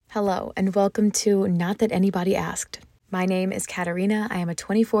Hello, and welcome to Not That Anybody Asked. My name is Katarina. I am a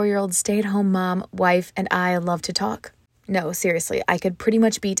 24-year-old stay-at-home mom, wife, and I love to talk. No, seriously, I could pretty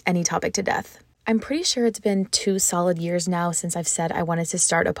much beat any topic to death. I'm pretty sure it's been 2 solid years now since I've said I wanted to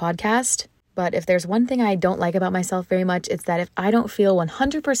start a podcast. But if there's one thing I don't like about myself very much, it's that if I don't feel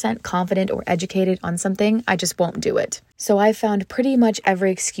 100% confident or educated on something, I just won't do it. So I've found pretty much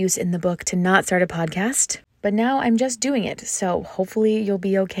every excuse in the book to not start a podcast. But now I'm just doing it, so hopefully you'll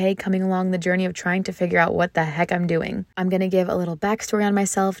be okay coming along the journey of trying to figure out what the heck I'm doing. I'm going to give a little backstory on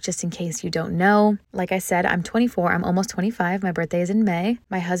myself just in case you don't know. Like I said, I'm 24, I'm almost 25, my birthday is in May.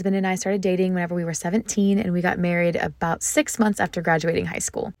 My husband and I started dating whenever we were 17 and we got married about 6 months after graduating high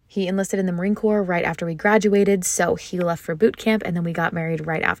school. He enlisted in the Marine Corps right after we graduated, so he left for boot camp and then we got married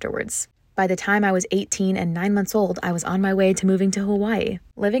right afterwards. By the time I was 18 and 9 months old, I was on my way to moving to Hawaii.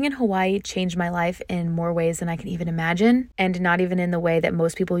 Living in Hawaii changed my life in more ways than I can even imagine, and not even in the way that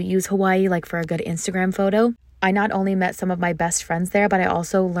most people use Hawaii, like for a good Instagram photo. I not only met some of my best friends there, but I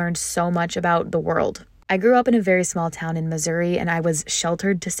also learned so much about the world. I grew up in a very small town in Missouri, and I was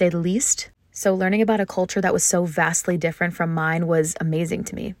sheltered to say the least. So learning about a culture that was so vastly different from mine was amazing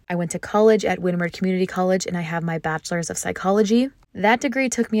to me. I went to college at Windward Community College, and I have my bachelor's of psychology. That degree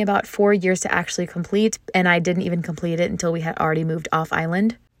took me about 4 years to actually complete, and I didn't even complete it until we had already moved off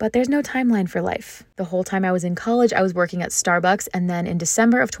island. But there's no timeline for life. The whole time I was in college, I was working at Starbucks, and then in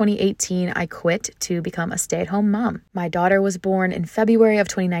December of 2018, I quit to become a stay-at-home mom. My daughter was born in February of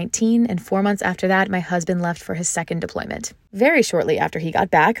 2019, and 4 months after that, my husband left for his second deployment. Very shortly after he got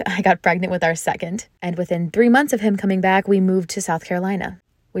back, I got pregnant with our second, and within 3 months of him coming back, we moved to South Carolina.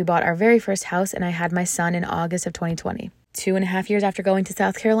 We bought our very first house, and I had my son in August of 2020. 2.5 years after going to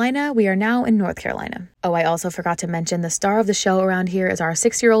South Carolina, we are now in North Carolina. Oh, I also forgot to mention the star of the show around here is our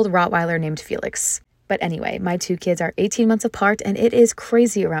 6-year-old Rottweiler named Felix. But anyway, my 2 kids are 18 months apart and it is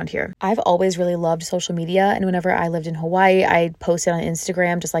crazy around here. I've always really loved social media, and whenever I lived in Hawaii, I posted on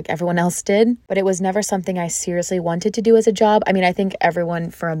Instagram just like everyone else did, but it was never something I seriously wanted to do as a job. I mean, I think everyone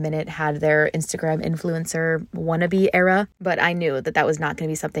for a minute had their Instagram influencer wannabe era, but I knew that that was not going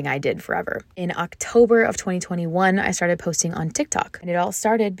to be something I did forever. In October of 2021, I started posting on TikTok, and it all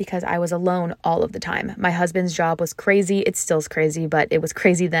started because I was alone all of the time. My husband's job was crazy. It still's crazy, but it was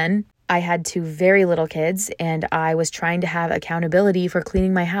crazy then. I had 2 very little kids, and I was trying to have accountability for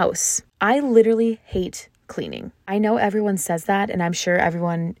cleaning my house. I literally hate cleaning. I know everyone says that, and I'm sure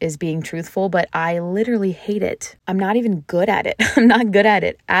everyone is being truthful, but I literally hate it. I'm not even good at it. I'm not good at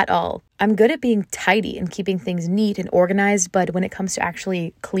it at all. I'm good at being tidy and keeping things neat and organized, but when it comes to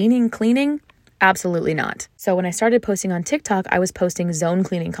actually cleaning, absolutely not. So when I started posting on TikTok, I was posting zone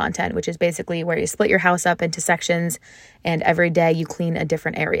cleaning content, which is basically where you split your house up into sections and every day you clean a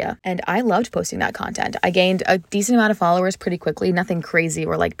different area. And I loved posting that content. I gained a decent amount of followers pretty quickly, nothing crazy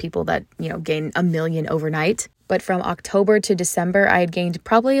or like people that, gain 1 million overnight. But from October to December, I had gained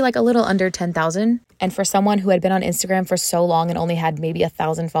probably like a little under 10,000. And for someone who had been on Instagram for so long and only had maybe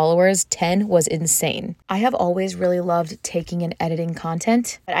 1,000 followers, 10 was insane. I have always really loved taking and editing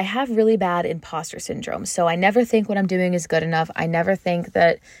content, but I have really bad imposter syndrome. So I never think what I'm doing is good enough. I never think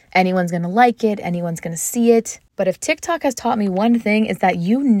that anyone's going to like it, anyone's going to see it. But if TikTok has taught me one thing, is that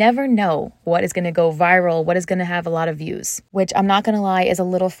you never know what is going to go viral, what is going to have a lot of views, which I'm not going to lie is a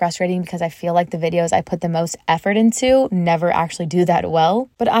little frustrating because I feel like the videos I put the most effort into never actually do that well.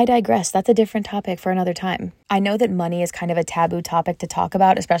 But I digress. That's a different topic for another time. I know that money is kind of a taboo topic to talk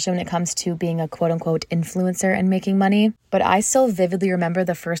about, especially when it comes to being a quote unquote influencer and making money. But I still vividly remember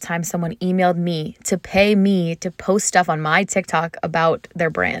the first time someone emailed me to pay me to post stuff on my TikTok about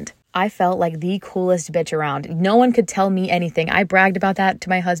their brand. I felt like the coolest bitch around. No one could tell me anything. I bragged about that to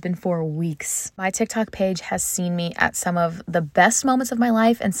my husband for weeks. My TikTok page has seen me at some of the best moments of my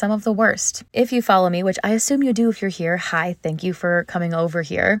life and some of the worst. If you follow me, which I assume you do if you're here, hi, thank you for coming over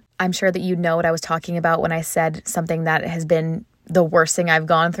here. I'm sure that you know what I was talking about when I said something that has been the worst thing I've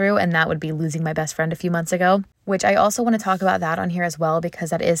gone through, and that would be losing my best friend a few months ago, which I also want to talk about that on here as well, because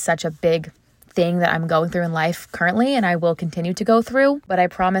that is such a big thing that I'm going through in life currently, and I will continue to go through, but I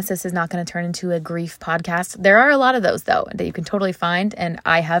promise this is not going to turn into a grief podcast. There are a lot of those though that you can totally find, and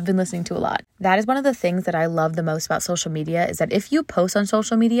I have been listening to a lot. That is one of the things that I love the most about social media, is that if you post on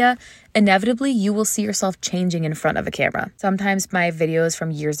social media, inevitably you will see yourself changing in front of a camera. Sometimes my videos from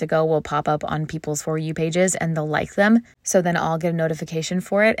years ago will pop up on people's For You pages and they'll like them, so then I'll get a notification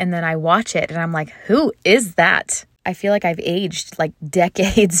for it, and then I watch it and I'm like, who is that? I feel like I've aged like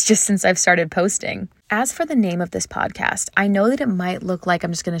decades just since I've started posting. As for the name of this podcast, I know that it might look like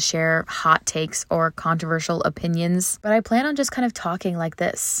I'm just going to share hot takes or controversial opinions, but I plan on just kind of talking like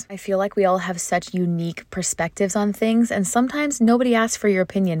this. I feel like we all have such unique perspectives on things, and sometimes nobody asks for your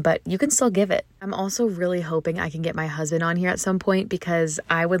opinion, but you can still give it. I'm also really hoping I can get my husband on here at some point because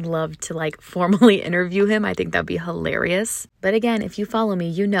I would love to formally interview him. I think that'd be hilarious. But again, if you follow me,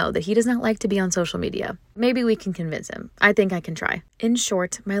 you know that he does not like to be on social media. Maybe we can convince him. I think I can try. In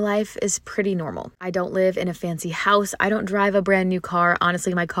short, my life is pretty normal. I don't live in a fancy house. I don't drive a brand new car.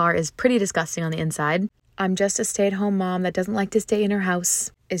 Honestly, my car is pretty disgusting on the inside. I'm just a stay-at-home mom that doesn't like to stay in her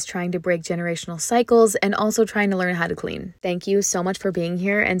house, is trying to break generational cycles, and also trying to learn how to clean. Thank you so much for being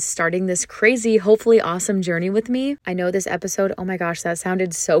here and starting this crazy, hopefully awesome journey with me. I know this episode, oh my gosh, that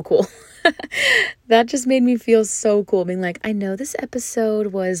sounded so cool. That just made me feel so cool, being like, I know this episode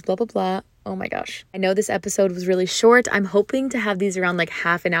was blah, blah, blah. Oh my gosh. I know this episode was really short. I'm hoping to have these around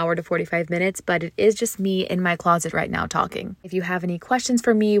half an hour to 45 minutes, but it is just me in my closet right now talking. If you have any questions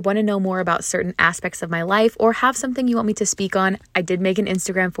for me, want to know more about certain aspects of my life, or have something you want me to speak on, I did make an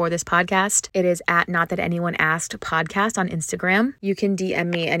Instagram for this podcast. It is at Not That Anyone Asked podcast on Instagram. You can DM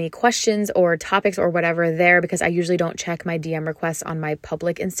me any questions or topics or whatever there because I usually don't check my DM requests on my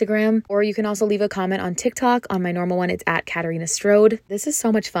public Instagram. Or you can also leave a comment on TikTok. On my normal one, it's at Katarina Strode. This is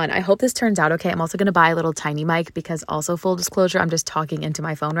so much fun. I hope this turns out okay. I'm also going to buy a little tiny mic because also full disclosure, I'm just talking into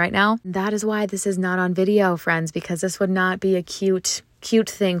my phone right now. That is why this is not on video, friends, because this would not be a cute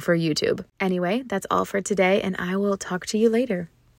thing for YouTube. Anyway, that's all for today, and I will talk to you later.